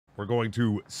We're going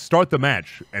to start the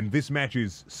match, and this match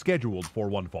is scheduled for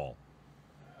one fall.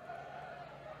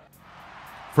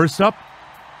 First up,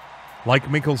 like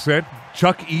Minkle said,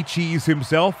 Chuck E. Cheese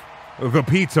himself, the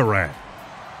Pizza Rat.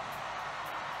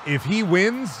 If he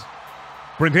wins,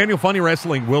 Brendaniel Funny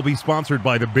Wrestling will be sponsored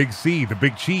by the Big C, the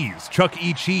Big Cheese, Chuck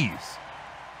E. Cheese.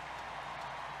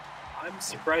 I'm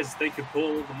surprised they could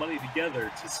pull the money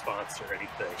together to sponsor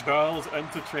anything. Charles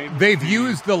Entertainment. They've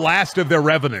used the last of their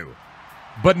revenue.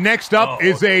 But next up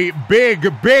is a big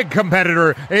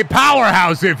competitor, a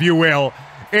powerhouse, if you will.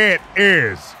 It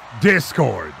is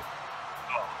Discord.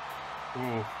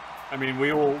 Ooh. I mean,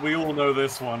 we all know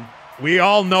this one. We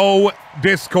all know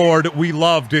Discord. We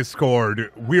love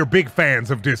Discord. We're big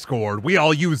fans of Discord. We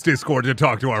all use Discord to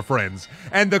talk to our friends.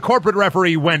 And the corporate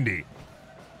referee, Wendy.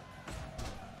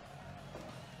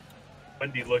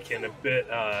 Wendy looking a bit,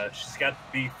 she's got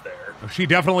beef there. She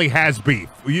definitely has beef.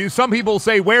 Some people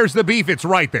say, where's the beef? It's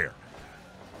right there.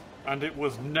 And it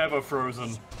was never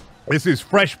frozen. This is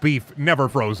fresh beef, never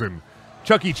frozen.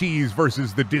 Chuck E. Cheese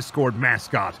versus the Discord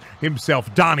mascot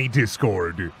himself, Donnie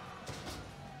Discord.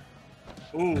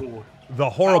 Ooh. The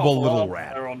horrible little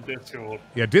rat. They're on Discord.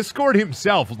 Yeah, Discord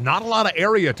himself, not a lot of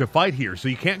area to fight here, so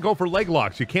you can't go for leg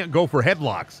locks, you can't go for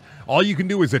headlocks. All you can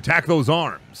do is attack those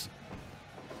arms.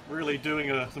 Really doing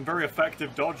some very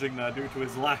effective dodging there due to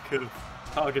his lack of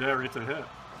target area to hit.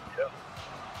 Yep.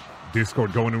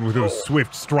 Discord going in with those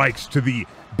swift strikes to the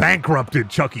bankrupted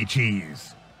Chuck E.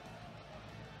 Cheese.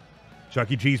 Chuck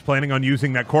E. Cheese planning on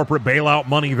using that corporate bailout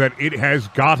money that it has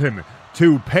gotten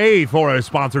to pay for a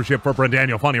sponsorship for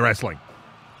Brendaniel Funny Wrestling.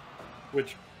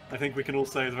 Which I think we can all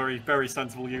say is a very, very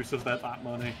sensible use of that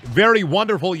money. Very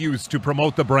wonderful use to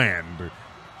promote the brand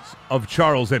of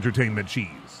Charles Entertainment Cheese.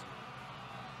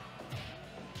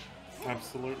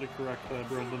 Absolutely correct there,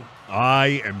 Brendan.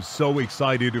 I am so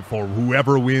excited for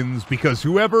whoever wins, because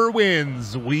whoever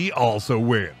wins, we also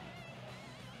win.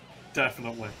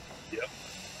 Definitely. Yep.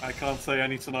 I can't say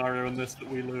any scenario in this that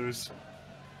we lose.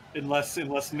 Unless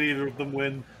neither of them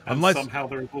win, and somehow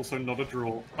there is also not a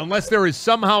draw. Unless there is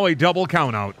somehow a double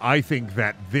countout, I think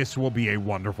that this will be a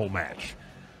wonderful match.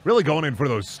 Really going in for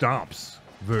those stomps.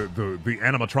 The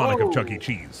animatronic of Chuck E.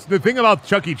 Cheese. The thing about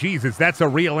Chuck E. Cheese is that's a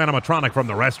real animatronic from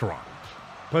the restaurant.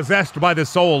 Possessed by the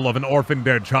soul of an orphan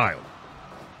dead child.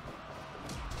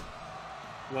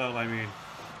 Well, I mean,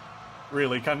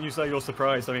 really, can you say you're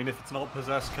surprised? I mean, if it's not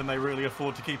possessed, can they really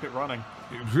afford to keep it running?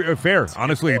 Fair.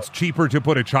 Honestly, it's cheaper to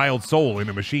put a child's soul in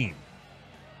a machine.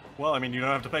 Well, I mean, you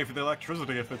don't have to pay for the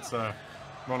electricity if it's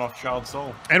run off child's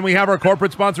soul. And we have our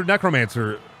corporate-sponsored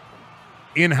necromancer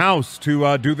in-house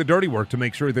to do the dirty work to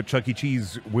make sure that Chuck E.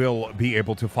 Cheese will be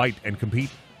able to fight and compete.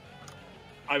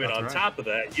 I mean, on top of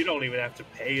that, you don't even have to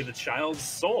pay the child's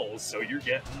soul, so you're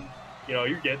getting,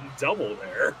 you're getting double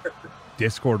there.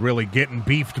 Discord really getting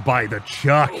beefed by the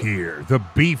Chuck here. The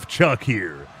beef Chuck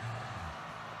here.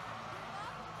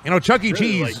 Chuck E.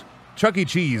 Cheese... Chuck E.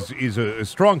 Cheese is a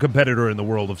strong competitor in the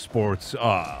world of sports.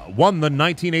 Won the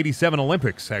 1987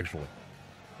 Olympics, actually.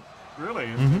 Really?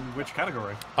 In which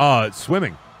category?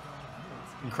 Swimming.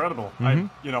 Incredible.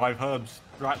 I've heard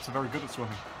rats are very good at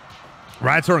swimming.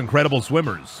 Rats are incredible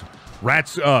swimmers.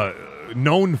 Rats,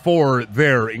 known for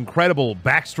their incredible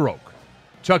backstroke.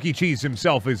 Chuck E. Cheese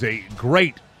himself is a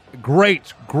great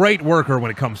worker when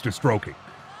it comes to stroking.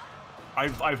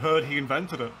 I've heard he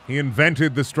invented it. He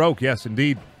invented the stroke, yes,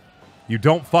 indeed. You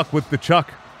don't fuck with the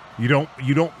Chuck. You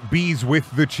don't bees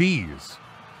with the cheese.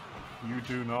 You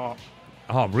do not.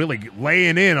 Oh, really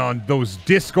laying in on those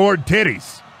Discord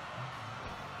titties.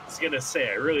 I was gonna say,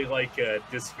 I really like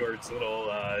Discord's little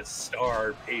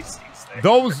star pasties thing.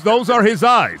 Those are his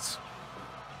eyes.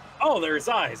 Oh, they're his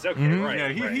eyes. Okay, right.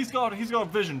 Yeah, right. he's got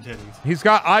vision titties. He's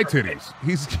got eye titties.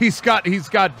 He's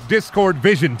got Discord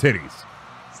vision titties.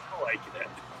 Still liking it.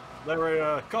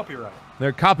 They're copyright.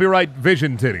 They're copyright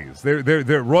vision titties.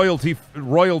 They're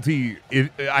royalty.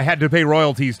 I had to pay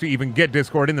royalties to even get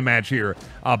Discord in the match here,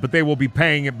 but they will be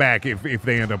paying it back if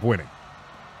they end up winning.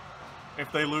 If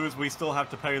they lose, we still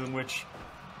have to pay them, which,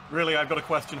 really, I've got to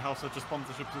question how such a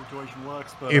sponsorship situation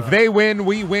works. But if they win,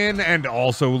 we win and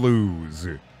also lose.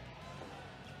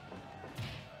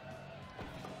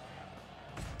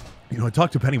 I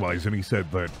talked to Pennywise and he said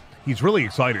that he's really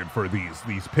excited for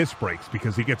these piss breaks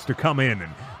because he gets to come in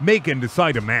and make and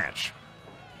decide a match.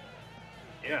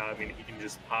 Yeah, I mean, he can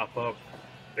just pop up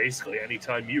basically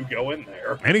anytime you go in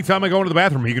there. Anytime I go into the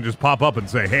bathroom, he can just pop up and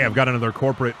say, hey, I've got another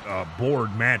corporate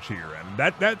board match here. And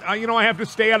I have to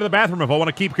stay out of the bathroom if I want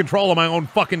to keep control of my own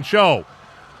fucking show.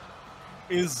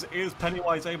 Is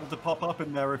Pennywise able to pop up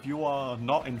in there if you are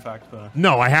not in fact there?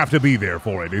 No, I have to be there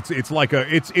for it. It's like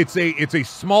it's a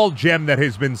small gem that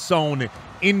has been sewn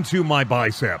into my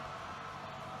bicep.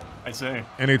 I see.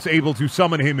 And it's able to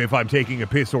summon him if I'm taking a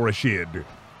piss or a shit.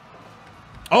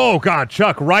 Oh God,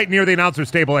 Chuck, right near the announcer's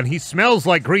table, and he smells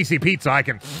like greasy pizza. I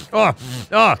can. I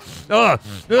am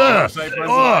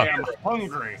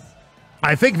hungry.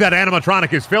 I think that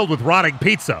animatronic is filled with rotting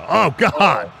pizza. Oh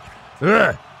God.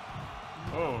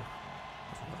 Oh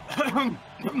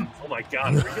my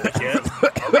God, are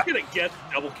we gonna get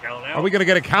double count out? Are we gonna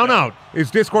get a count out?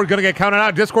 Is Discord gonna get counted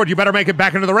out? Discord, you better make it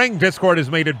back into the ring. Discord has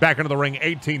made it back into the ring.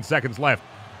 18 seconds left.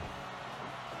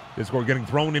 Discord getting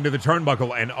thrown into the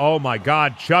turnbuckle, and oh my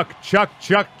God, Chuck,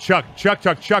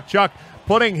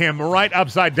 putting him right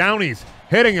upside down. He's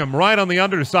hitting him right on the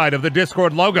underside of the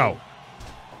Discord logo.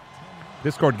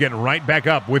 Discord getting right back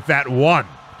up with that one.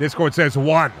 Discord says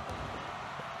one.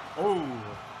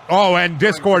 Oh, and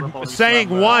Discord saying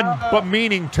one, but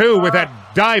meaning two with that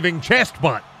diving chest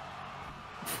butt.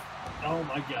 Oh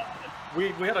my God.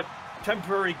 We had a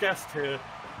temporary guest here.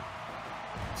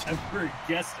 Temporary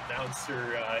guest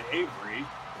announcer Avery,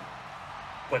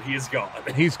 but he is gone.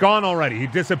 He's gone already. He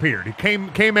disappeared. He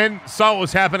came in, saw what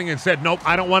was happening, and said, "Nope,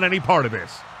 I don't want any part of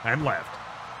this," and left.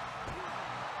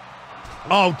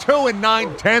 Oh, 2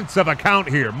 9/10 of a count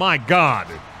here. My God.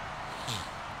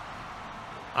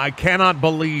 I cannot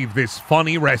believe this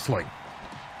funny wrestling.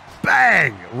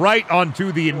 Bang! Right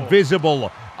onto the invisible,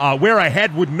 where a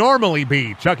head would normally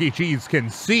be. Chuck E. Cheese can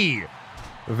see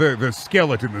the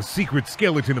skeleton, the secret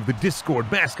skeleton of the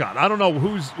Discord mascot. I don't know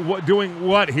who's doing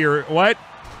what here. What?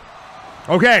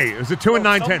 Okay, it was a 2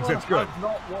 9/10. That's good.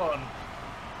 Not one.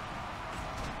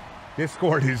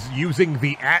 Discord is using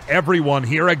the @everyone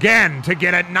here again to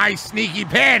get a nice sneaky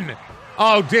pin.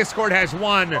 Oh, Discord has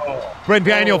won.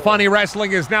 Brendaniel Funny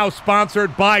Wrestling is now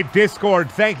sponsored by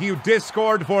Discord. Thank you,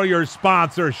 Discord, for your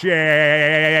sponsorship.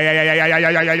 Hey.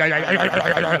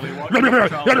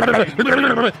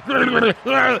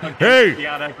 The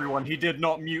 @everyone. He did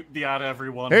not mute the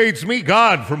 @everyone. Hey, it's me,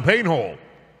 God, from Painhole.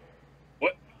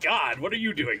 What? God, what are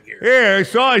you doing here? Yeah, I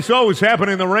saw what was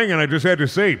happening in the ring, and I just had to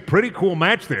say, pretty cool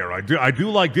match there. I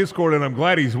do like Discord, and I'm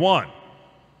glad he's won.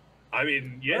 I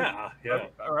mean, yeah.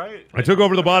 All right. I took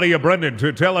over the body of Brendan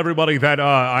to tell everybody that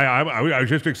I was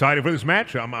just excited for this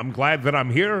match. I'm glad that I'm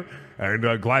here,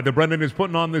 and glad that Brendan is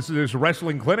putting on this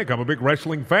wrestling clinic. I'm a big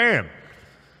wrestling fan.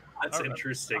 That's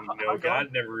interesting. No,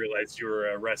 God never realized you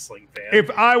were a wrestling fan.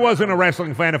 If I wasn't a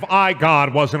wrestling fan, if I,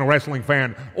 God, wasn't a wrestling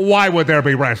fan, why would there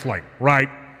be wrestling, right?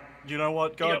 You know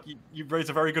what, God? You raised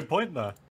a very good point there.